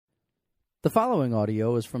The following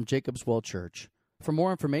audio is from Jacob's Well Church. For more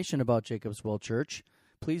information about Jacob's Well Church,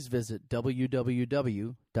 please visit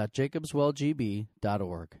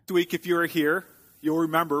www.jacobswellgb.org. This week, if you were here, you'll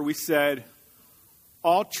remember we said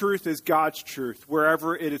all truth is God's truth,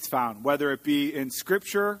 wherever it is found, whether it be in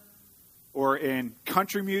Scripture or in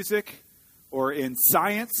country music or in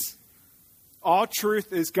science. All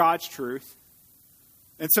truth is God's truth.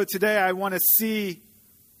 And so today I want to see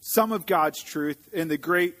some of God's truth in the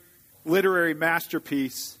great literary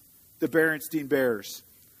masterpiece, The Berenstain Bears.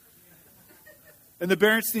 In the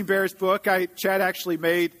Berenstain Bears book, Chad actually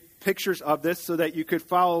made pictures of this so that you could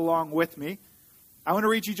follow along with me. I want to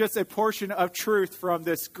read you just a portion of truth from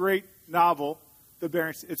this great novel, The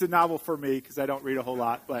Berenstain. It's a novel for me because I don't read a whole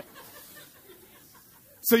lot, but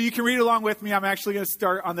so you can read along with me. I'm actually going to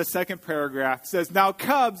start on the second paragraph. It says, "Now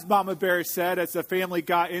Cubs," Mama Bear said as the family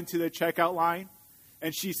got into the checkout line,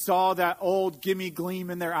 and she saw that old gimme gleam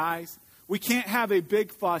in their eyes. "We can't have a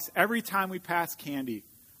big fuss every time we pass candy.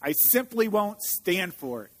 I simply won't stand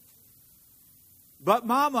for it." "But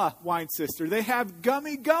Mama," whined Sister, "they have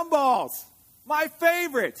gummy gumballs, my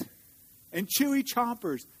favorite, and chewy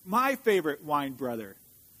chompers, my favorite," whined Brother.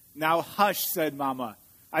 "Now hush," said Mama.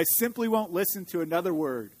 "I simply won't listen to another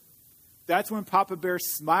word." That's when Papa Bear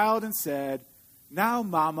smiled and said, "Now,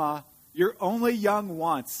 Mama, you're only young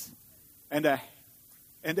once," and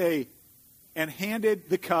handed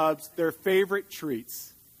the Cubs their favorite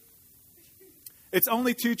treats. "It's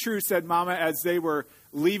only too true," said Mama as they were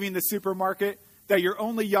leaving the supermarket, "that you're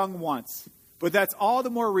only young once. But that's all the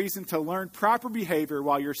more reason to learn proper behavior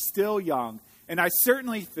while you're still young. And I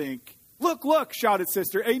certainly think..." "Look, look," shouted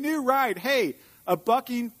Sister, "a new ride. Hey, a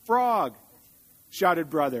bucking frog," shouted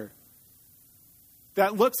Brother.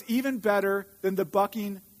 "That looks even better than the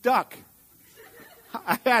bucking duck."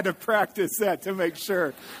 I had to practice that to make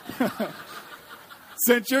sure.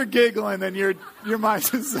 Since you're giggling, then your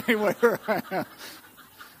mind's the same way where I am.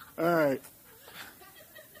 All right.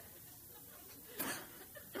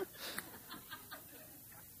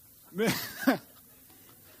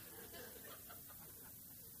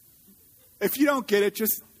 If you don't get it,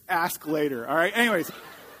 just ask later. All right. Anyways,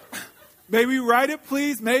 "May we ride it,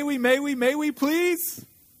 please? May we, please?"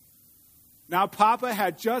 Now, Papa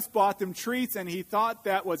had just bought them treats, and he thought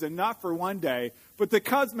that was enough for one day. But the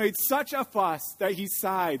Cubs made such a fuss that he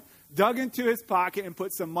sighed, dug into his pocket, and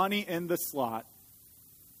put some money in the slot.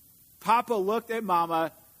 Papa looked at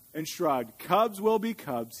Mama and shrugged. "Cubs will be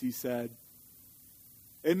Cubs," he said.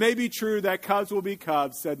 "It may be true that Cubs will be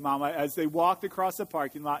Cubs," said Mama as they walked across the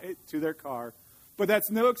parking lot to their car. "But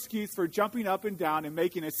that's no excuse for jumping up and down and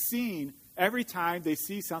making a scene every time they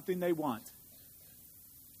see something they want."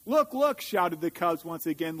 "Look, look," shouted the Cubs once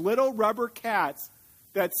again, "little rubber cats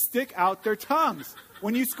that stick out their tongues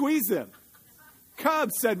when you squeeze them."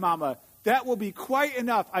 "Cubs," said Mama, "that will be quite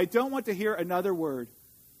enough. I don't want to hear another word."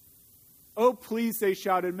 "Oh, please," they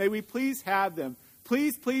shouted, "may we please have them?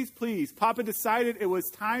 Please, please, please." Papa decided it was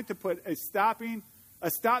time to put a stop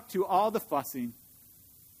to all the fussing.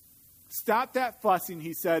 "Stop that fussing,"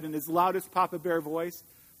 he said in his loudest Papa Bear voice.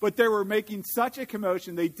 But they were making such a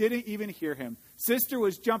commotion they didn't even hear him. Sister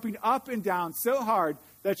was jumping up and down so hard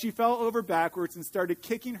that she fell over backwards and started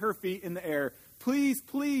kicking her feet in the air. "Please,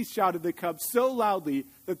 please," shouted the Cubs so loudly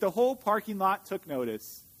that the whole parking lot took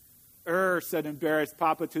notice. Said embarrassed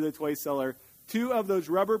Papa to the toy seller. "2 of those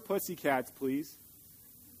rubber pussycats, please."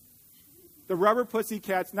 The rubber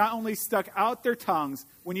pussycats not only stuck out their tongues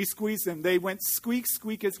when you squeezed them, they went squeak,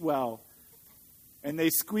 squeak as well. And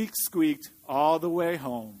they squeaked all the way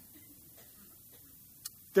home.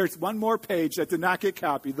 There's one more page that did not get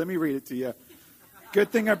copied. Let me read it to you.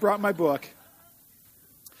 Good thing I brought my book.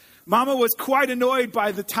 Mama was quite annoyed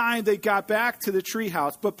by the time they got back to the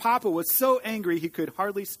treehouse, but Papa was so angry he could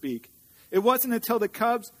hardly speak. It wasn't until the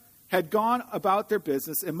Cubs had gone about their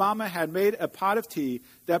business and Mama had made a pot of tea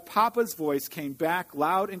that Papa's voice came back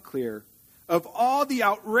loud and clear. "Of all the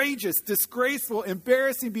outrageous, disgraceful,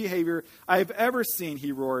 embarrassing behavior I have ever seen,"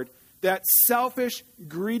 he roared, "that selfish,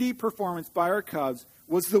 greedy performance by our Cubs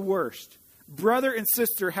was the worst. Brother and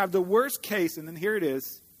Sister have the worst case," and then here it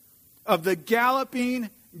is, "of the galloping,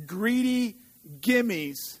 greedy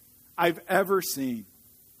gimmies I've ever seen."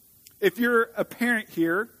 If you're a parent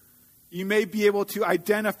here, you may be able to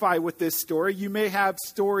identify with this story. You may have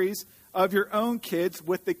stories of your own kids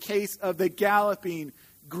with the case of the galloping,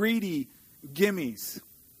 greedy gimmies.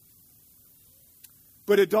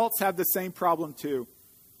 But adults have the same problem too.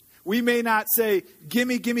 We may not say,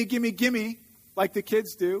 "Gimme, gimme, gimme, gimme," like the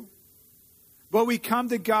kids do. But we come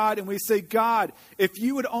to God and we say, "God, if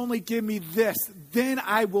you would only give me this, then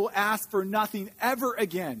I will ask for nothing ever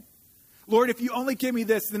again." Lord, if you only give me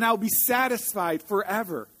this, then I'll be satisfied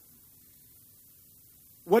forever.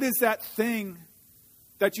 What is that thing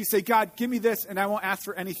that you say, God, give me this and I won't ask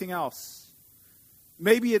for anything else?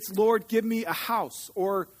 Maybe it's, Lord, give me a house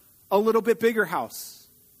or a little bit bigger house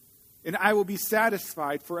and I will be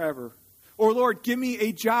satisfied forever. Or Lord, give me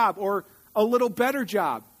a job or a little better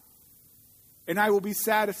job and I will be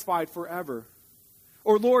satisfied forever.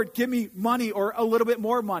 Or Lord, give me money or a little bit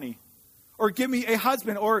more money. Or give me a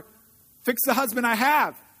husband or fix the husband I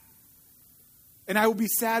have and I will be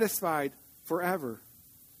satisfied forever.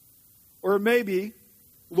 Or maybe,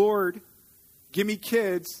 Lord, give me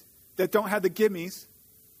kids that don't have the gimmies,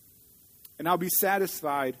 and I'll be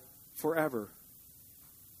satisfied forever.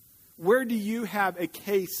 Where do you have a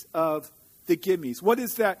case of the gimmies? What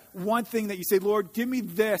is that one thing that you say, Lord, give me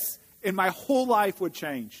this, and my whole life would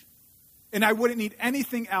change, and I wouldn't need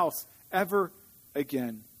anything else ever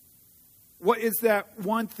again? What is that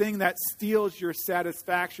one thing that steals your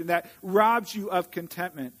satisfaction, that robs you of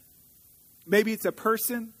contentment? Maybe it's a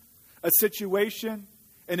person, a situation,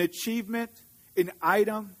 an achievement, an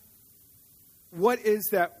item. What is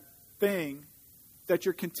that thing that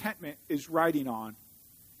your contentment is riding on?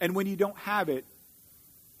 And when you don't have it,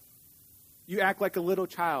 you act like a little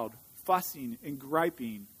child, fussing and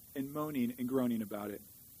griping and moaning and groaning about it.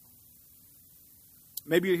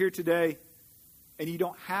 Maybe you're here today and you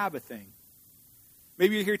don't have a thing.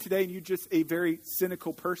 Maybe you're here today and you're just a very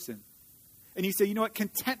cynical person. And you say, you know what,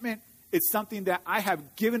 contentment is something that I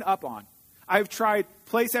have given up on. I have tried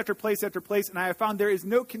place after place after place, and I have found there is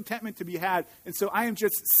no contentment to be had, and so I am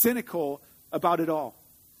just cynical about it all.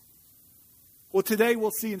 Well, today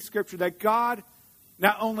we'll see in Scripture that God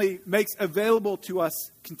not only makes available to us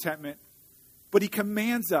contentment, but He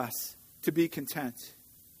commands us to be content.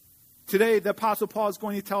 Today, the Apostle Paul is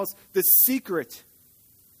going to tell us the secret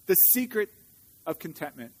of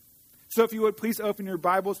contentment. So if you would, please open your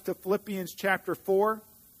Bibles to Philippians chapter 4.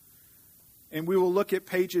 And we will look at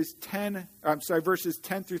verses 10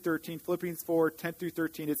 through 13. Philippians 4, 10 through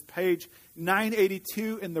 13. It's page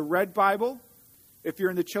 982 in the Red Bible. If you're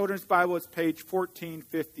in the Children's Bible, it's page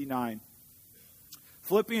 1459.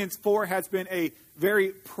 Philippians 4 has been a very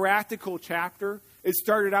practical chapter. It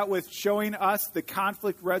started out with showing us the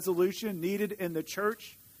conflict resolution needed in the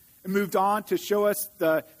church. It moved on to show us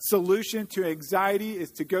the solution to anxiety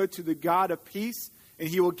is to go to the God of peace. And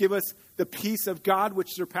He will give us the peace of God, which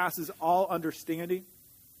surpasses all understanding.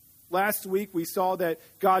 Last week, we saw that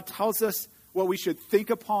God tells us what we should think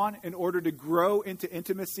upon in order to grow into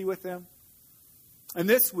intimacy with Him. And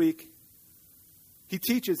this week, He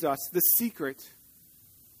teaches us the secret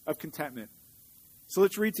of contentment. So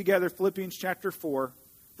let's read together Philippians chapter 4,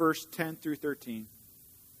 verse 10 through 13.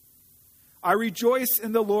 I rejoice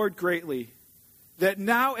in the Lord greatly, that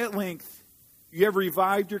now at length you have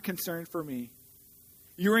revived your concern for me.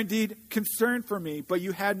 You were indeed concerned for me, but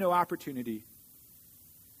you had no opportunity.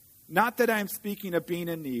 Not that I am speaking of being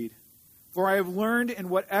in need, for I have learned in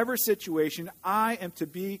whatever situation I am to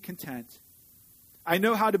be content. I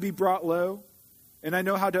know how to be brought low, and I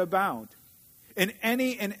know how to abound. In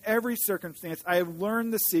any and every circumstance, I have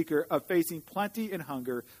learned the secret of facing plenty and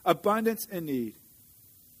hunger, abundance and need.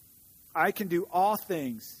 I can do all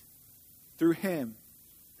things through Him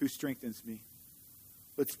who strengthens me.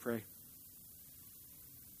 Let's pray.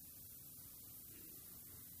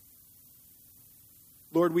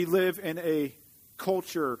 Lord, we live in a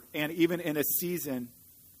culture and even in a season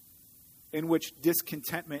in which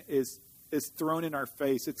discontentment is thrown in our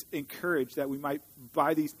face. It's encouraged that we might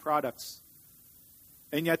buy these products.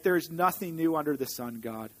 And yet there is nothing new under the sun,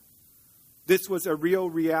 God. This was a real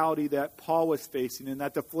reality that Paul was facing and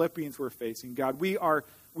that the Philippians were facing, God. We are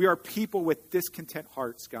people with discontent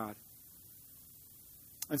hearts, God.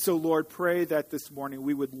 And so, Lord, pray that this morning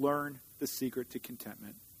we would learn the secret to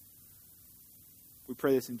contentment. We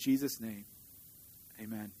pray this in Jesus' name.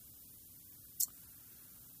 Amen.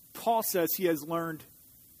 Paul says he has learned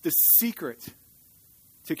the secret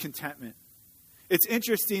to contentment. It's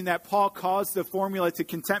interesting that Paul calls the formula to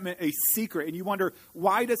contentment a secret. And you wonder,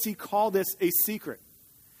 why does he call this a secret?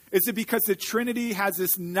 Is it because the Trinity has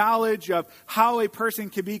this knowledge of how a person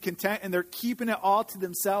can be content and they're keeping it all to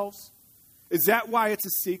themselves? Is that why it's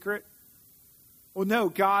a secret? Well, no,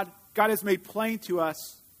 God has made plain to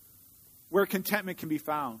us where contentment can be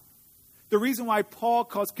found. The reason why Paul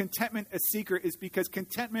calls contentment a secret is because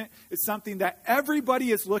contentment is something that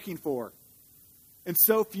everybody is looking for, and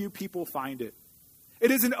so few people find it.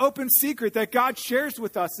 It is an open secret that God shares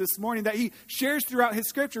with us this morning, that He shares throughout His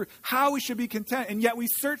Scripture how we should be content, and yet we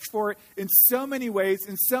search for it in so many ways,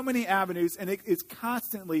 in so many avenues, and it is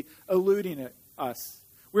constantly eluding us.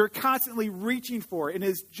 We're constantly reaching for it, and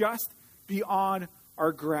it is just beyond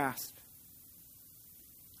our grasp.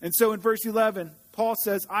 And so in verse 11, Paul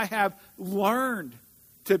says, I have learned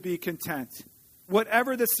to be content,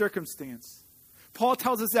 whatever the circumstance. Paul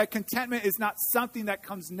tells us that contentment is not something that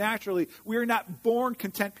comes naturally. We are not born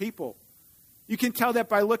content people. You can tell that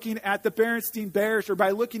by looking at the Berenstain Bears, or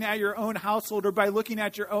by looking at your own household, or by looking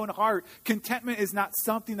at your own heart. Contentment is not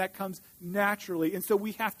something that comes naturally. And so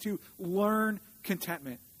we have to learn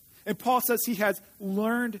contentment. And Paul says he has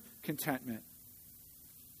learned contentment.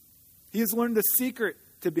 He has learned the secret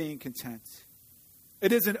to being content.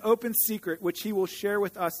 It is an open secret which he will share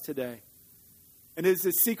with us today. And it is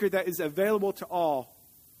a secret that is available to all,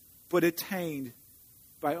 but attained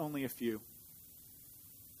by only a few.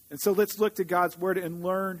 And so let's look to God's word and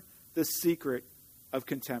learn the secret of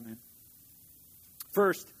contentment.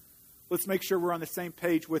 First, let's make sure we're on the same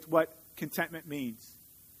page with what contentment means.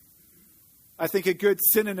 I think a good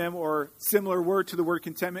synonym or similar word to the word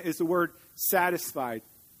contentment is the word satisfied.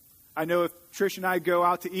 I know if Trish and I go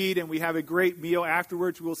out to eat and we have a great meal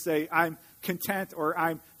afterwards, we'll say, I'm content or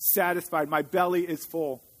I'm satisfied. My belly is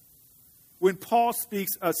full. When Paul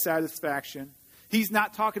speaks of satisfaction, he's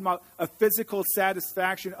not talking about a physical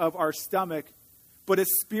satisfaction of our stomach, but a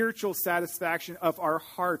spiritual satisfaction of our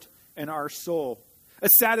heart and our soul. A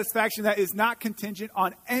satisfaction that is not contingent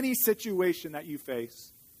on any situation that you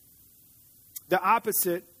face. The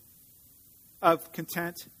opposite of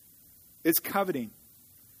content is coveting.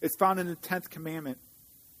 It's found in the 10th commandment.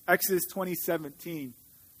 Exodus 20:17.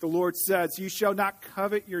 The Lord says, you shall not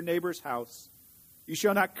covet your neighbor's house. You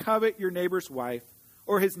shall not covet your neighbor's wife,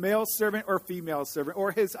 or his male servant or female servant,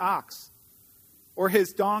 or his ox, or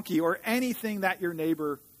his donkey, or anything that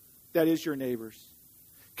is your neighbor's.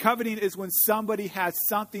 Coveting is when somebody has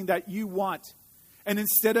something that you want, and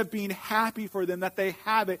instead of being happy for them that they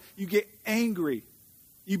have it, you get angry.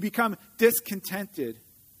 You become discontented.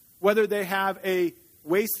 Whether they have a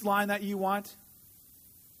waistline that you want,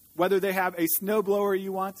 whether they have a snowblower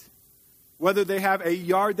you want, whether they have a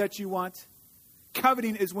yard that you want.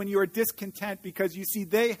 Coveting is when you are discontent because you see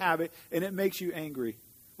they have it and it makes you angry.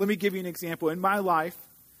 Let me give you an example. In my life,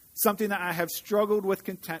 something that I have struggled with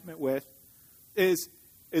contentment with is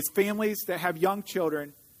families that have young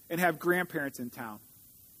children and have grandparents in town.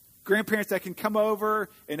 Grandparents that can come over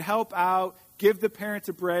and help out, give the parents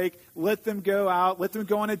a break, let them go out, let them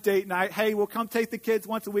go on a date night. Hey, we'll come take the kids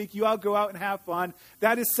once a week. You all go out and have fun.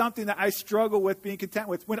 That is something that I struggle with being content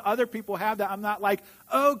with. When other people have that, I'm not like,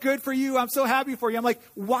 oh, good for you. I'm so happy for you. I'm like,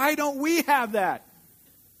 why don't we have that?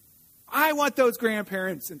 I want those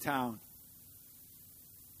grandparents in town.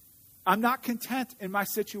 I'm not content in my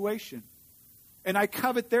situation, and I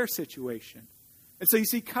covet their situation. And so you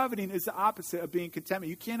see, coveting is the opposite of being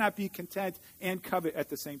contentment. You cannot be content and covet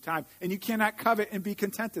at the same time. And you cannot covet and be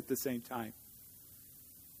content at the same time.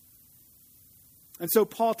 And so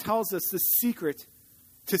Paul tells us the secret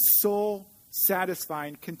to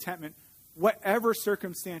soul-satisfying contentment, whatever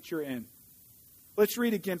circumstance you're in. Let's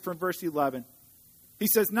read again from verse 11. He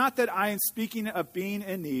says, not that I am speaking of being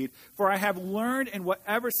in need, for I have learned in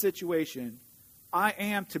whatever situation I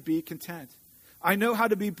am to be content. I know how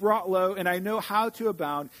to be brought low, and I know how to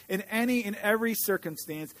abound in any and every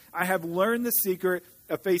circumstance. I have learned the secret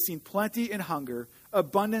of facing plenty and hunger,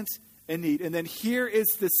 abundance and need. And then here is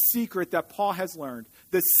the secret that Paul has learned,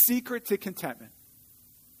 the secret to contentment.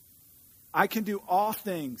 I can do all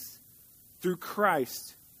things through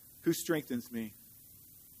Christ who strengthens me.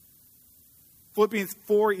 Philippians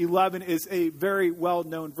 4:11 is a very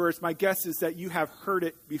well-known verse. My guess is that you have heard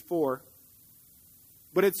it before.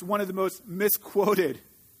 But it's one of the most misquoted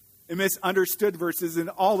and misunderstood verses in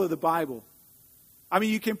all of the Bible. I mean,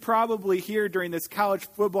 you can probably hear during this college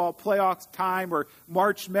football playoffs time or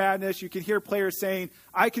March Madness, you can hear players saying,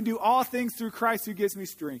 I can do all things through Christ who gives me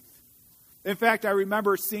strength. In fact, I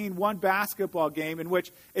remember seeing one basketball game in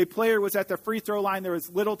which a player was at the free throw line. There was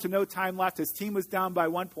little to no time left. His team was down by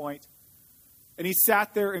 1 point. And he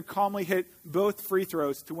sat there and calmly hit both free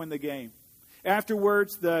throws to win the game.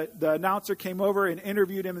 Afterwards, the announcer came over and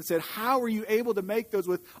interviewed him and said, how were you able to make those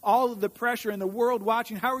with all of the pressure in the world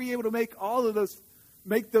watching? How were you able to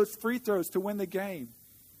make those free throws to win the game?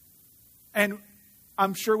 And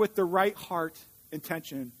I'm sure with the right heart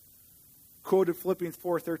intention, quoted Philippians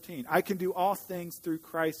 4:13. I can do all things through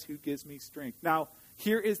Christ who gives me strength. Now,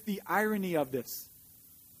 here is the irony of this.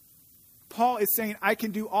 Paul is saying, I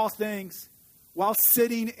can do all things while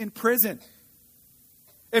sitting in prison.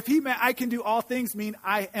 If he meant I can do all things mean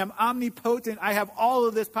I am omnipotent, I have all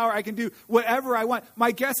of this power, I can do whatever I want,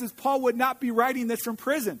 my guess is Paul would not be writing this from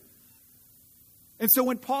prison. And so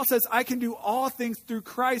when Paul says I can do all things through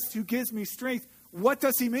Christ who gives me strength, what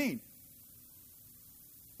does he mean?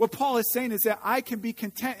 What Paul is saying is that I can be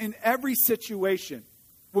content in every situation.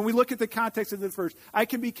 When we look at the context of this verse, I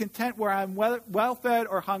can be content where I'm well-fed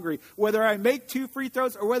or hungry, whether I make 2 free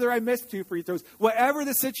throws or whether I miss 2 free throws. Whatever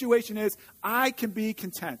the situation is, I can be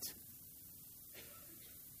content.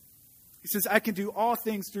 He says, I can do all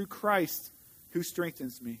things through Christ who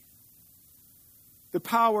strengthens me. The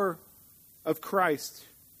power of Christ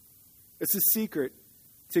is the secret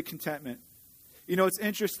to contentment. You know, it's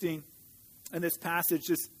interesting in this passage,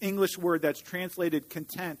 this English word that's translated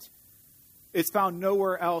content is found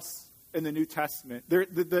nowhere else in the New Testament.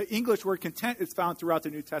 The English word content is found throughout the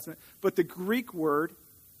New Testament, but the Greek word,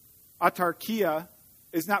 autarkia,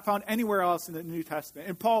 is not found anywhere else in the New Testament.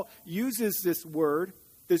 And Paul uses this word,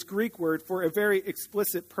 this Greek word, for a very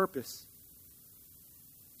explicit purpose.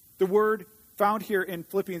 The word found here in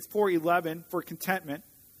Philippians 4:11 for contentment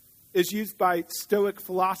is used by Stoic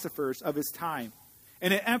philosophers of his time.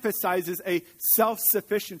 And it emphasizes a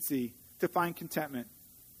self-sufficiency to find contentment.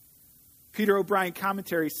 Peter O'Brien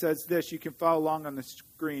commentary says this. You can follow along on the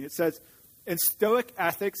screen. It says, in Stoic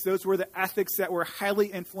ethics, those were the ethics that were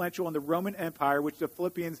highly influential in the Roman Empire, which the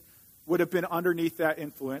Philippians would have been underneath that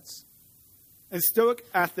influence. In Stoic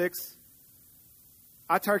ethics,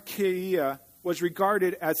 autarkia was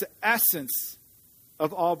regarded as the essence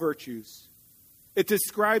of all virtues. It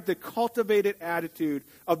described the cultivated attitude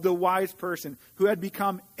of the wise person who had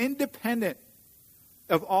become independent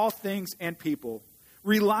of all things and people,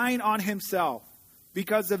 relying on himself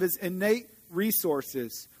because of his innate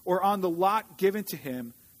resources or on the lot given to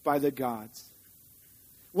him by the gods.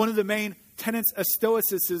 One of the main tenets of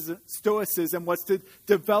Stoicism was to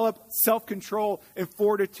develop self-control and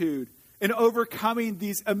fortitude in overcoming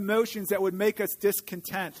these emotions that would make us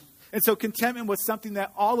discontent. And so contentment was something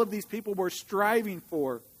that all of these people were striving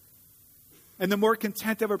for. And the more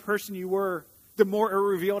content of a person you were, the more it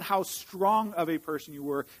revealed how strong of a person you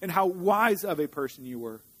were and how wise of a person you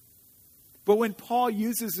were. But when Paul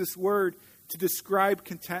uses this word to describe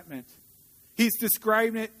contentment, he's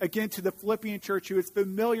describing it again to the Philippian church who is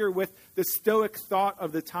familiar with the Stoic thought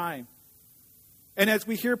of the time. And as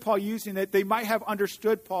we hear Paul using it, they might have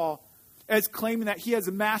understood Paul as claiming that he has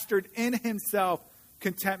mastered in himself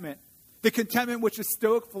contentment. The contentment which the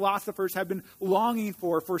Stoic philosophers have been longing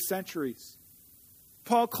for centuries.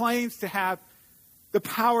 Paul claims to have the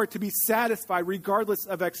power to be satisfied regardless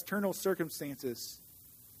of external circumstances.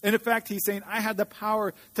 And in fact, he's saying, I have the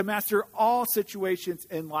power to master all situations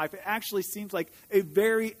in life. It actually seems like a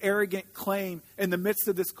very arrogant claim in the midst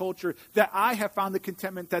of this culture that I have found the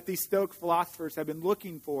contentment that these Stoic philosophers have been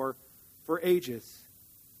looking for ages.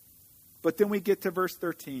 But then we get to verse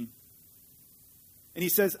 13. And he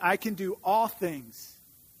says, I can do all things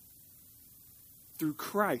through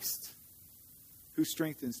Christ who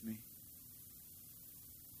strengthens me.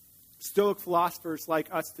 Stoic philosophers like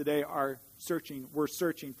us today we're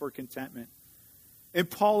searching for contentment. And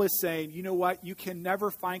Paul is saying, you know what? You can never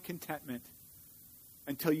find contentment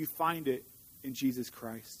until you find it in Jesus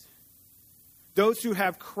Christ. Those who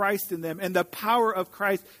have Christ in them and the power of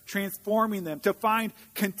Christ transforming them to find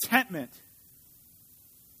contentment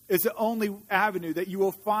is the only avenue that you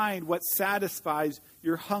will find what satisfies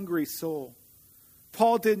your hungry soul.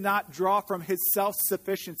 Paul did not draw from his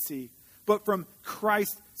self-sufficiency, but from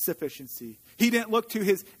Christ's sufficiency. He didn't look to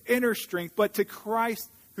his inner strength, but to Christ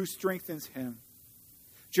who strengthens him.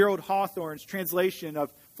 Gerald Hawthorne's translation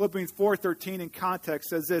of Philippians 4:13 in context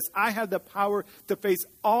says this, I have the power to face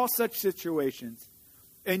all such situations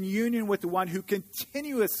in union with the one who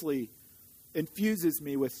continuously infuses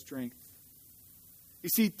me with strength. You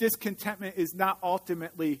see, discontentment is not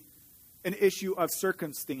ultimately an issue of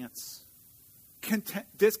circumstance.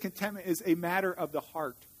 Discontentment is a matter of the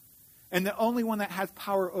heart. And the only one that has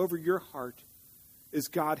power over your heart is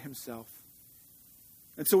God himself.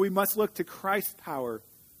 And so we must look to Christ's power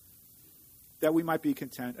that we might be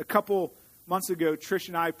content. A couple months ago, Trish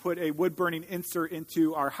and I put a wood-burning insert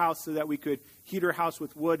into our house so that we could heat our house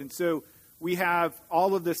with wood. And so we have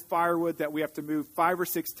all of this firewood that we have to move 5 or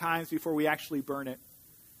 6 times before we actually burn it.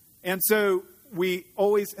 And so we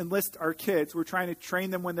always enlist our kids. We're trying to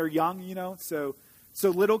train them when they're young, you know. So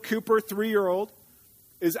little Cooper, 3-year-old,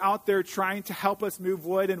 is out there trying to help us move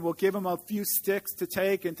wood, and we'll give him a few sticks to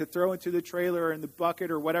take and to throw into the trailer or in the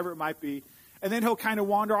bucket or whatever it might be. And then he'll kind of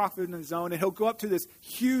wander off in his own, and he'll go up to this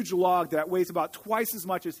huge log that weighs about twice as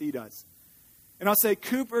much as he does. And I'll say,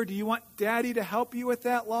 Cooper, do you want Daddy to help you with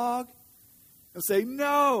that log? He'll say,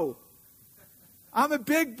 no, I'm a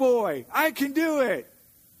big boy. I can do it.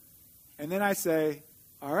 And then I say,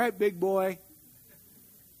 all right, big boy,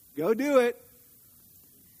 go do it.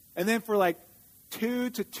 And then for like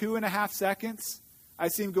 2 to 2.5 seconds, I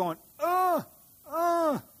see him going,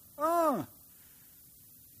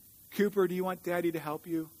 Cooper, do you want Daddy to help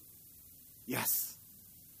you? Yes.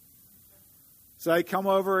 So I come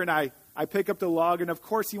over and I pick up the log, and of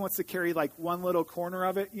course he wants to carry like one little corner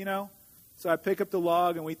of it, you know. So I pick up the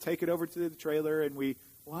log and we take it over to the trailer and we,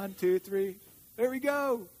 1, 2, 3, there we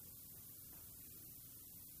go.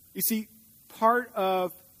 You see, part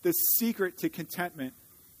of the secret to contentment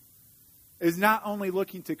is not only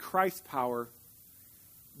looking to Christ's power,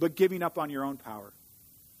 but giving up on your own power.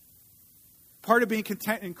 Part of being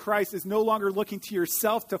content in Christ is no longer looking to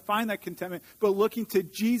yourself to find that contentment, but looking to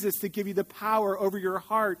Jesus to give you the power over your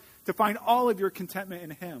heart to find all of your contentment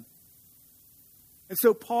in Him. And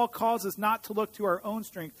so Paul calls us not to look to our own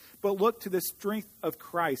strength, but look to the strength of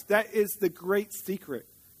Christ. That is the great secret.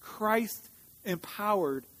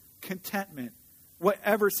 Christ-empowered contentment,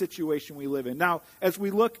 whatever situation we live in. Now, as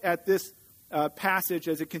we look at this passage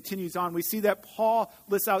as it continues on, we see that Paul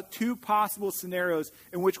lists out two possible scenarios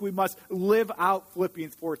in which we must live out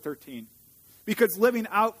Philippians 4:13. Because living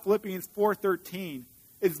out Philippians 4:13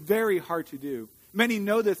 is very hard to do. Many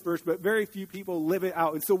know this verse, but very few people live it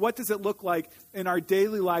out. And so what does it look like in our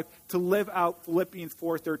daily life to live out Philippians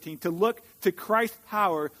 4:13? To look to Christ's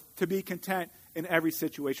power to be content in every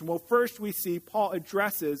situation. Well, first we see Paul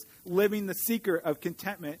addresses living the secret of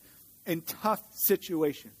contentment in tough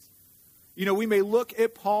situations. You know, we may look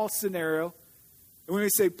at Paul's scenario and we may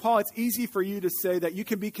say, Paul, it's easy for you to say that you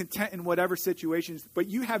can be content in whatever situations, but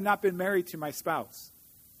you have not been married to my spouse.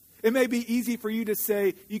 It may be easy for you to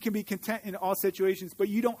say you can be content in all situations, but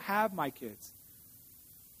you don't have my kids.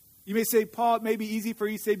 You may say, Paul, it may be easy for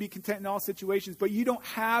you to say be content in all situations, but you don't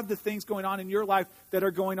have the things going on in your life that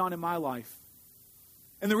are going on in my life.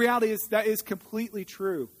 And the reality is that is completely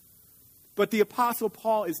true. But the Apostle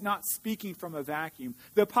Paul is not speaking from a vacuum.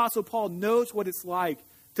 The Apostle Paul knows what it's like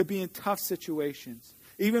to be in tough situations.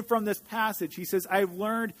 Even from this passage, he says, I've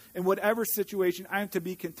learned in whatever situation I am to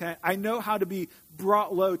be content. I know how to be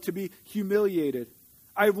brought low, to be humiliated.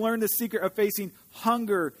 I've learned the secret of facing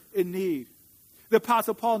hunger and need. The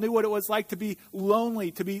Apostle Paul knew what it was like to be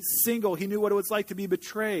lonely, to be single. He knew what it was like to be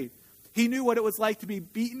betrayed. He knew what it was like to be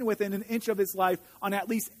beaten within an inch of his life on at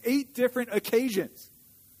least 8 different occasions.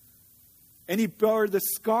 And he bore the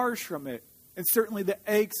scars from it, and certainly the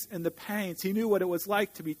aches and the pains. He knew what it was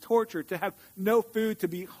like to be tortured, to have no food, to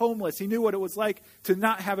be homeless. He knew what it was like to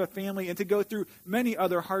not have a family and to go through many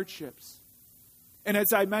other hardships. And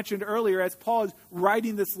as I mentioned earlier, as Paul is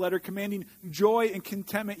writing this letter commanding joy and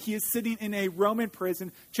contentment, he is sitting in a Roman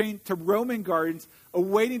prison chained to Roman guards,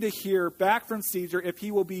 awaiting to hear back from Caesar if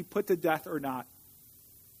he will be put to death or not.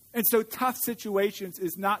 And so tough situations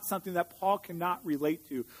is not something that Paul cannot relate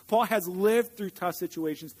to. Paul has lived through tough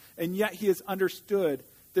situations, and yet he has understood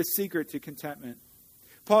the secret to contentment.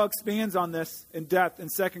 Paul expands on this in depth in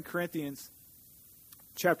 2 Corinthians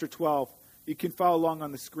chapter 12. You can follow along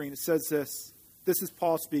on the screen. It says this. This is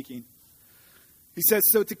Paul speaking. He says,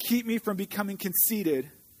 so to keep me from becoming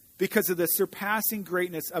conceited because of the surpassing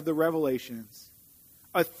greatness of the revelations,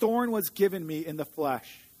 a thorn was given me in the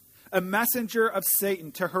flesh, a messenger of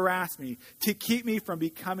Satan to harass me, to keep me from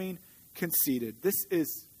becoming conceited. This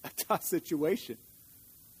is a tough situation.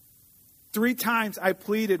 3 times I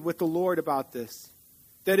pleaded with the Lord about this,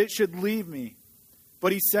 that it should leave me.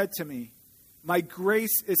 But he said to me, my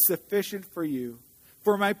grace is sufficient for you,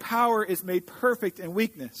 for my power is made perfect in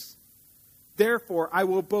weakness. Therefore, I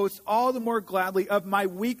will boast all the more gladly of my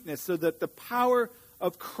weakness, so that the power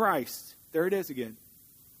of Christ, there it is again,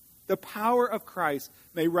 the power of Christ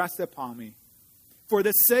may rest upon me. For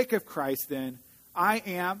the sake of Christ, then, I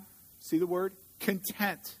am, see the word,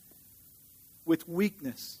 content with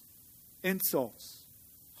weakness, insults,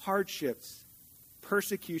 hardships,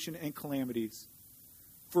 persecution, and calamities.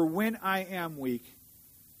 For when I am weak,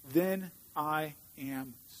 then I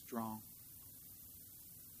am strong.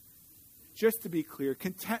 Just to be clear,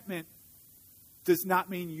 contentment does not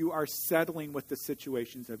mean you are settling with the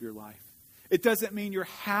situations of your life. It doesn't mean you're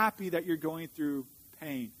happy that you're going through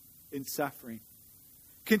pain and suffering.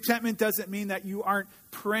 Contentment doesn't mean that you aren't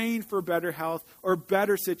praying for better health or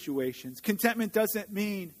better situations. Contentment doesn't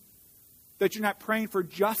mean that you're not praying for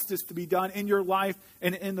justice to be done in your life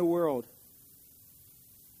and in the world.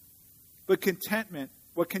 But contentment,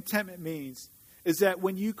 what contentment means, is that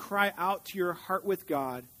when you cry out to your heart with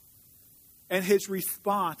God and his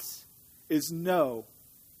response is no,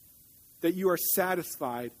 that you are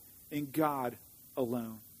satisfied in God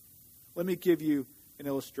alone. Let me give you an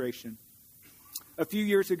illustration. A few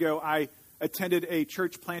years ago, I attended a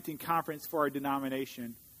church planting conference for our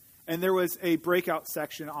denomination, and there was a breakout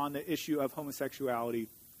section on the issue of homosexuality.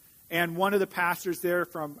 And one of the pastors there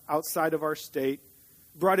from outside of our state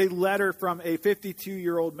brought a letter from a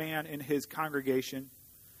 52-year-old man in his congregation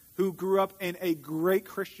who grew up in a great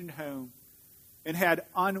Christian home and had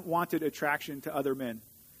unwanted attraction to other men.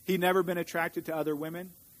 He'd never been attracted to other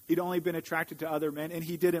women. He'd only been attracted to other men, and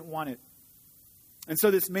he didn't want it. And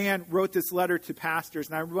so this man wrote this letter to pastors,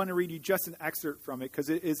 and I want to read you just an excerpt from it because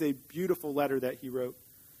it is a beautiful letter that he wrote.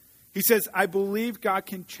 He says, I believe God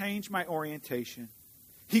can change my orientation.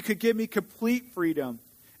 He could give me complete freedom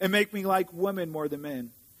and make me like women more than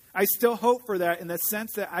men. I still hope for that in the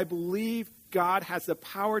sense that I believe God has the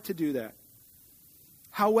power to do that.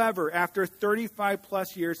 However, after 35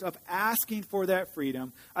 plus years of asking for that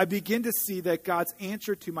freedom, I begin to see that God's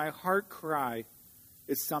answer to my heart cry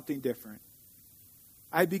is something different.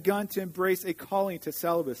 I've begun to embrace a calling to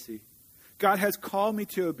celibacy. God has called me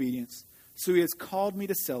to obedience, so he has called me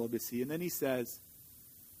to celibacy. And then he says,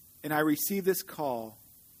 and I receive this call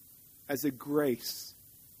as a grace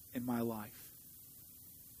in my life.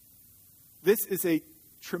 This is a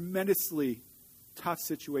tremendously tough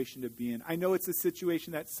situation to be in. I know it's a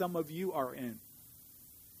situation that some of you are in.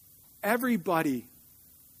 Everybody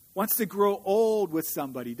wants to grow old with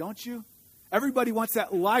somebody, don't you? Everybody wants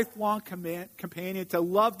that lifelong companion to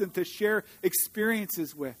love them, to share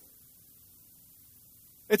experiences with.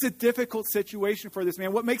 It's a difficult situation for this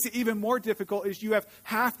man. What makes it even more difficult is you have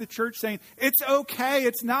half the church saying, it's okay,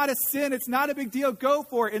 it's not a sin, it's not a big deal, go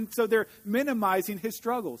for it. And so they're minimizing his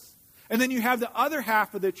struggles. And then you have the other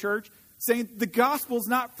half of the church saying, the gospel's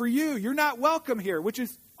not for you, you're not welcome here, which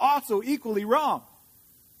is also equally wrong.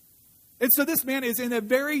 And so this man is in a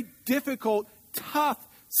very difficult, tough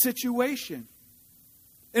situation.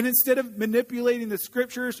 And instead of manipulating the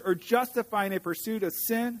scriptures or justifying a pursuit of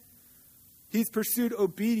sin, he's pursued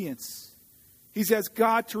obedience. He's asked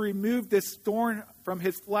God to remove this thorn from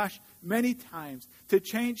his flesh many times, to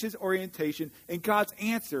change his orientation. And God's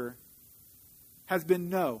answer has been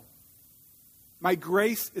no. My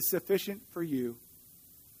grace is sufficient for you,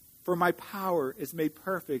 for my power is made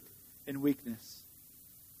perfect in weakness.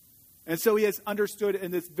 And so he has understood in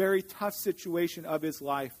this very tough situation of his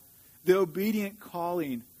life, the obedient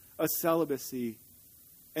calling of celibacy.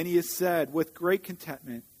 And he has said, with great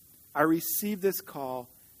contentment, I receive this call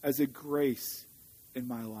as a grace in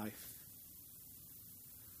my life.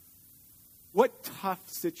 What tough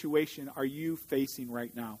situation are you facing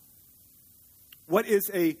right now? What is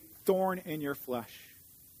a thorn in your flesh?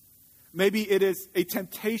 Maybe it is a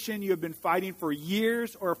temptation you have been fighting for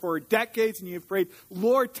years or for decades, and you've prayed,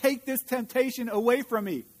 Lord, take this temptation away from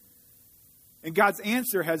me. And God's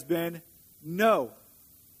answer has been, no.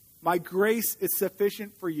 My grace is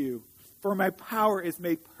sufficient for you, for my power is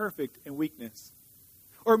made perfect in weakness.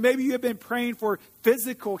 Or maybe you have been praying for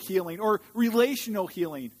physical healing or relational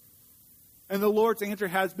healing, and the Lord's answer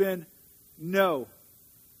has been, no.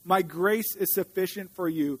 My grace is sufficient for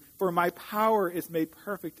you, for my power is made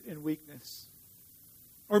perfect in weakness.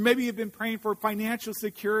 Or maybe you've been praying for financial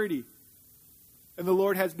security, and the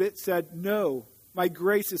Lord has said, no, my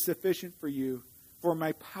grace is sufficient for you, for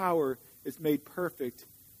my power is made perfect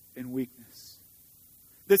in weakness.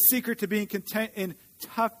 The secret to being content in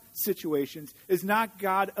tough situations is not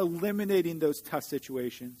God eliminating those tough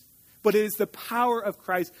situations, but it is the power of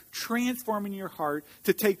Christ transforming your heart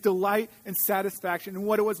to take delight and satisfaction in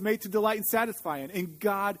what it was made to delight and satisfy in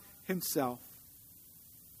God himself.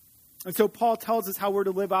 And so Paul tells us how we're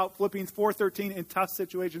to live out Philippians 4:13 in tough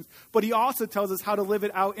situations, but he also tells us how to live it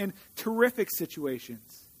out in terrific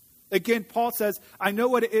situations. Again, Paul says, I know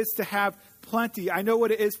what it is to have plenty. I know what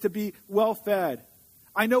it is to be well-fed.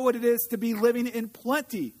 I know what it is to be living in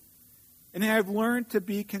plenty. And I've learned to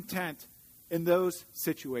be content in those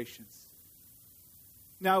situations.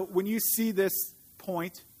 Now, when you see this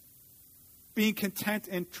point, being content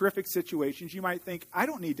in terrific situations, you might think, I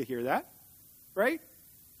don't need to hear that, right?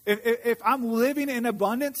 If I'm living in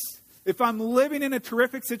abundance, if I'm living in a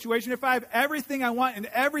terrific situation, if I have everything I want and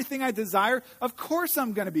everything I desire, of course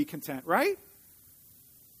I'm going to be content, right?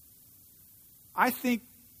 I think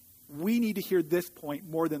we need to hear this point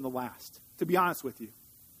more than the last, to be honest with you.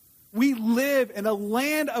 We live in a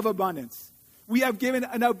land of abundance. We have given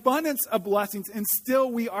an abundance of blessings, and still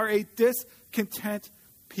we are a discontent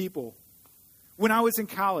people. When I was in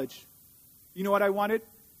college, you know what I wanted?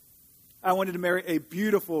 I wanted to marry a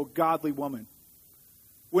beautiful, godly woman.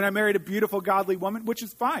 When I married a beautiful, godly woman, which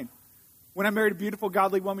is fine. When I married a beautiful,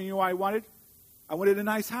 godly woman, you know what I wanted? I wanted a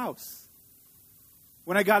nice house.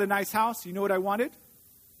 When I got a nice house, you know what I wanted?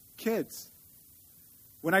 Kids.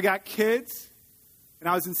 When I got kids, and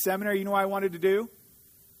I was in seminary, you know what I wanted to do?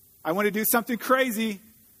 I wanted to do something crazy.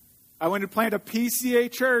 I wanted to plant a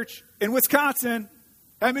PCA church in Wisconsin.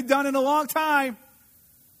 Haven't been done in a long time.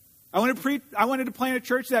 I wanted to plant a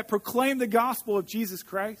church that proclaimed the gospel of Jesus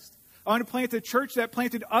Christ. I wanted to plant a church that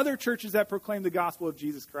planted other churches that proclaimed the gospel of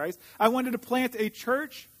Jesus Christ. I wanted to plant a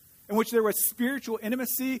church in which there was spiritual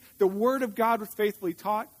intimacy. The word of God was faithfully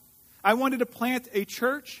taught. I wanted to plant a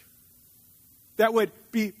church that would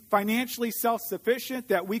be financially self-sufficient,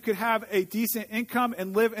 that we could have a decent income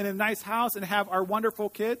and live in a nice house and have our wonderful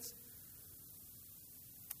kids.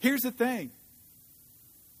 Here's the thing.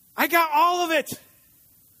 I got all of it.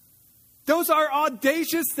 Those are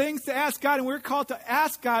audacious things to ask God, and we're called to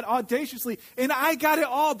ask God audaciously. And I got it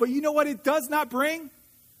all, but you know what it does not bring?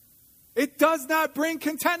 It does not bring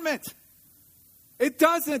contentment. It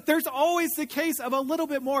doesn't. There's always the case of a little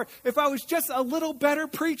bit more. If I was just a little better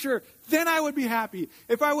preacher, then I would be happy.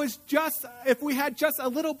 If we had just a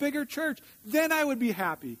little bigger church, then I would be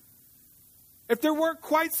happy. If there weren't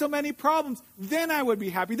quite so many problems, then I would be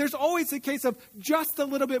happy. There's always the case of just a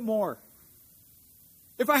little bit more.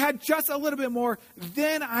 If I had just a little bit more,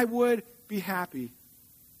 then I would be happy.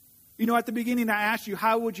 You know, at the beginning I asked you,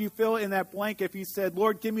 how would you fill in that blank if you said,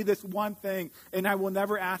 Lord, give me this one thing and I will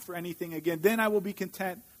never ask for anything again. Then I will be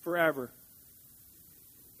content forever.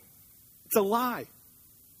 It's a lie.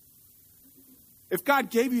 If God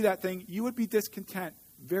gave you that thing, you would be discontent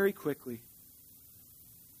very quickly.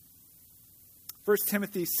 1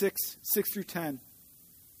 Timothy 6:6-10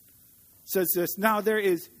 says this, now there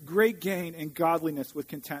is great gain in godliness with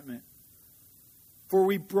contentment. For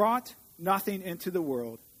we brought nothing into the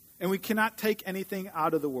world, and we cannot take anything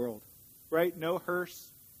out of the world. Right? No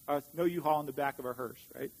hearse, no U-Haul in the back of our hearse,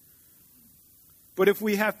 right? But if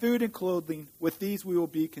we have food and clothing, with these we will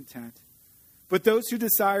be content. But those who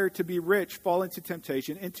desire to be rich fall into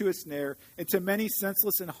temptation, into a snare, into many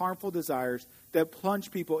senseless and harmful desires that plunge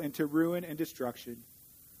people into ruin and destruction.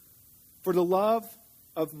 For the love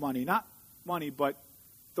of money, not money, but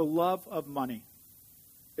the love of money,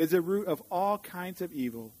 is a root of all kinds of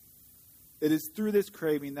evil. It is through this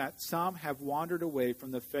craving that some have wandered away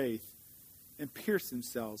from the faith and pierced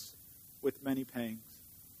themselves with many pangs.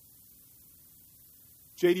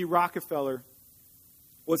 J.D. Rockefeller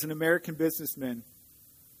was an American businessman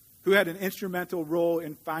who had an instrumental role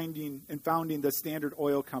in founding the Standard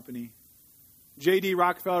Oil Company. J.D.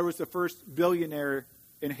 Rockefeller was the first billionaire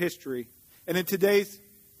in history. And in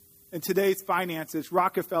today's finances,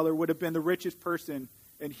 Rockefeller would have been the richest person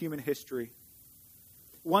in human history.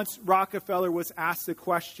 Once Rockefeller was asked the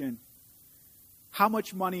question, how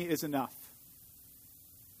much money is enough?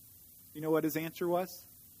 You know what his answer was?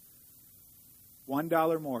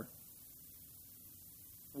 $1 more.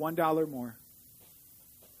 $1 more.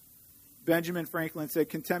 Benjamin Franklin said,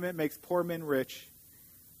 contentment makes poor men rich.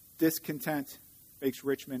 Discontent makes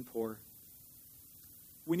rich men poor.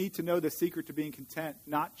 We need to know the secret to being content,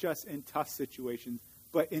 not just in tough situations,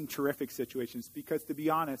 but in terrific situations. Because to be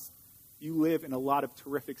honest, you live in a lot of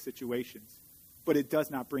terrific situations, but it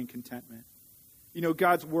does not bring contentment. You know,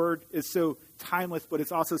 God's word is so timeless, but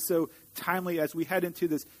it's also so timely as we head into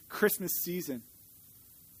this Christmas season.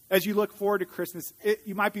 As you look forward to Christmas,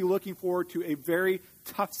 you might be looking forward to a very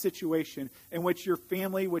tough situation in which your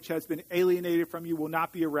family, which has been alienated from you, will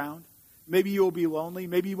not be around. Maybe you will be lonely.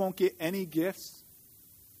 Maybe you won't get any gifts.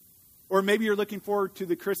 Or maybe you're looking forward to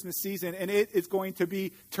the Christmas season, and it is going to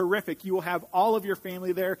be terrific. You will have all of your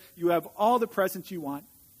family there. You have all the presents you want.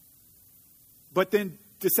 But then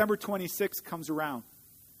December 26th comes around,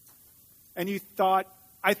 and you thought,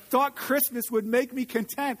 I thought Christmas would make me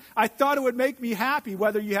content. I thought it would make me happy,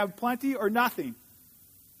 whether you have plenty or nothing.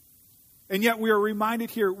 And yet we are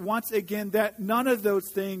reminded here once again that none of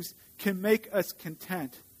those things can make us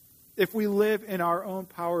content if we live in our own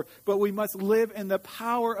power. But we must live in the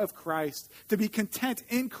power of Christ, to be content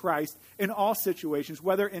in Christ in all situations,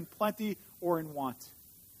 whether in plenty or in want.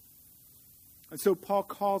 And so Paul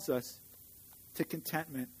calls us to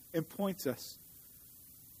contentment and points us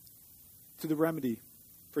to the remedy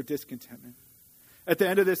for discontentment. At the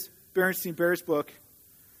end of this Berenstain Bears book,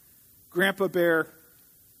 Grandpa Bear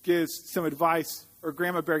gives some advice, or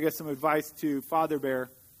Grandma Bear gives some advice to Father Bear,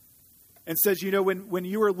 and says, you know, when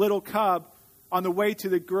you were a little cub, on the way to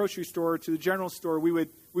the grocery store, to the general store, we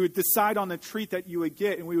would decide on the treat that you would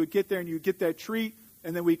get, and we would get there and you would get that treat,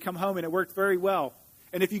 and then we'd come home, and it worked very well.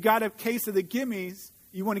 And if you got a case of the gimmies,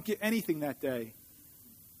 you wouldn't get anything that day.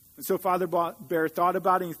 And so Father Bear thought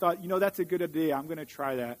about it, and he thought, you know, that's a good idea. I'm going to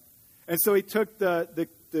try that. And so he took the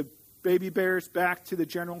baby bears back to the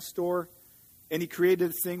general store, and he created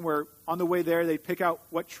this thing where on the way there, they'd pick out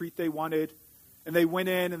what treat they wanted. And they went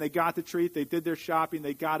in, and they got the treat. They did their shopping.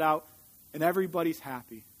 They got out, and everybody's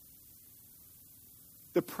happy.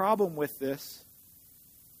 The problem with this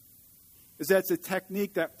is that it's a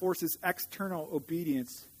technique that forces external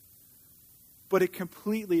obedience but it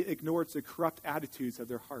completely ignores the corrupt attitudes of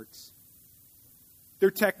their hearts. Their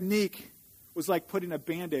technique was like putting a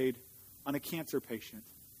Band-Aid on a cancer patient.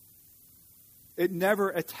 It never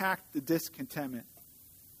attacked the discontentment.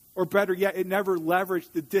 Or better yet, it never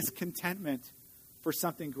leveraged the discontentment for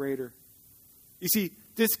something greater. You see,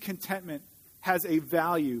 discontentment has a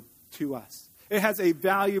value to us. It has a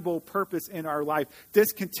valuable purpose in our life.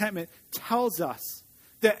 Discontentment tells us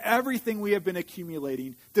that everything we have been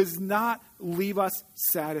accumulating does not leave us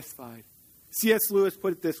satisfied. C.S. Lewis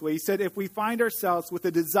put it this way. He said, if we find ourselves with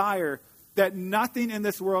a desire that nothing in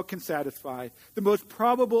this world can satisfy, the most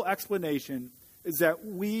probable explanation is that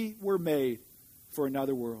we were made for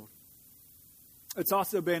another world. It's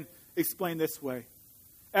also been explained this way.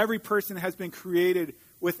 Every person has been created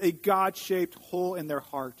with a God-shaped hole in their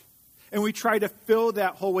heart. And we try to fill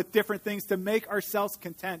that hole with different things to make ourselves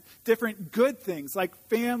content. Different good things like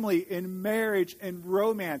family and marriage and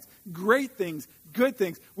romance. Great things, good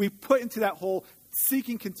things. We put into that hole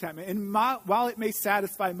seeking contentment. And while it may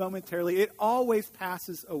satisfy momentarily, it always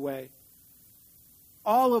passes away.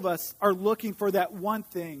 All of us are looking for that one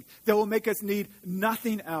thing that will make us need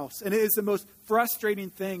nothing else. And it is the most frustrating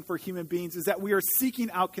thing for human beings is that we are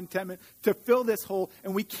seeking out contentment to fill this hole,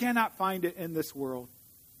 and we cannot find it in this world.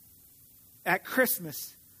 At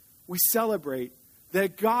Christmas, we celebrate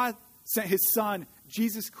that God sent his Son,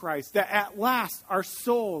 Jesus Christ, that at last our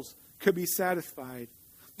souls could be satisfied.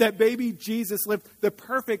 That baby Jesus lived the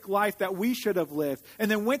perfect life that we should have lived, and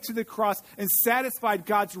then went to the cross and satisfied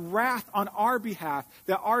God's wrath on our behalf,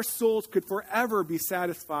 that our souls could forever be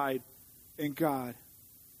satisfied in God.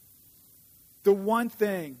 The one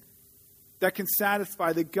thing that can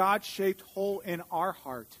satisfy the God-shaped hole in our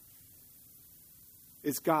heart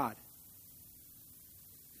is God.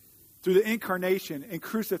 Through the incarnation and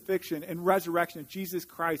crucifixion and resurrection of Jesus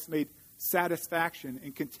Christ made satisfaction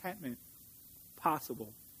and contentment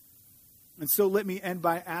possible. And so let me end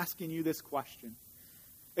by asking you this question.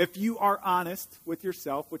 If you are honest with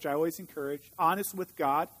yourself, which I always encourage, honest with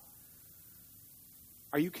God,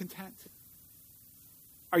 are you content?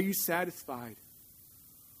 Are you satisfied?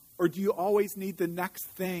 Or do you always need the next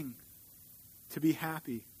thing to be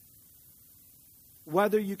happy?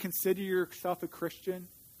 Whether you consider yourself a Christian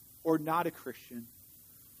or not a Christian,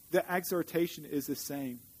 the exhortation is the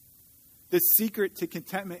same. The secret to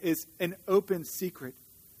contentment is an open secret.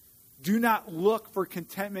 Do not look for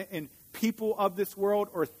contentment in people of this world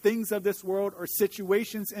or things of this world or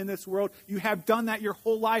situations in this world. You have done that your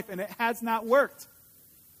whole life and it has not worked.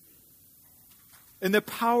 In the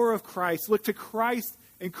power of Christ, look to Christ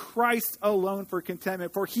and Christ alone for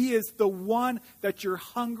contentment. For he is the one that your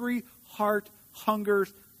hungry heart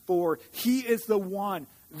hungers for. He is the one,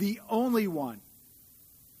 the only one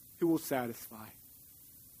who will satisfy.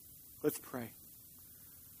 Let's pray.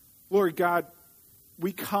 Lord God,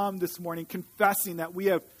 we come this morning confessing that we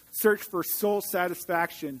have searched for soul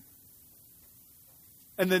satisfaction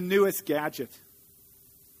in the newest gadget.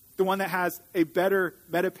 The one that has a better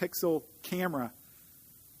megapixel camera.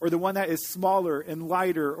 Or the one that is smaller and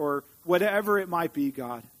lighter or whatever it might be,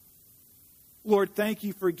 God. Lord, thank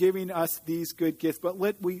you for giving us these good gifts. But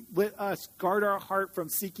let us guard our heart from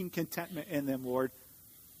seeking contentment in them, Lord.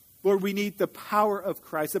 Lord, we need the power of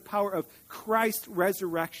Christ, the power of Christ's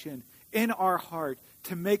resurrection in our heart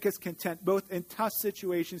to make us content, both in tough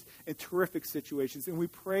situations and terrific situations. And we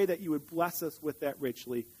pray that you would bless us with that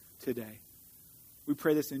richly today. We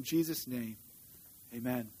pray this in Jesus' name.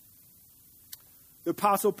 Amen. The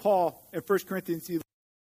Apostle Paul in 1 Corinthians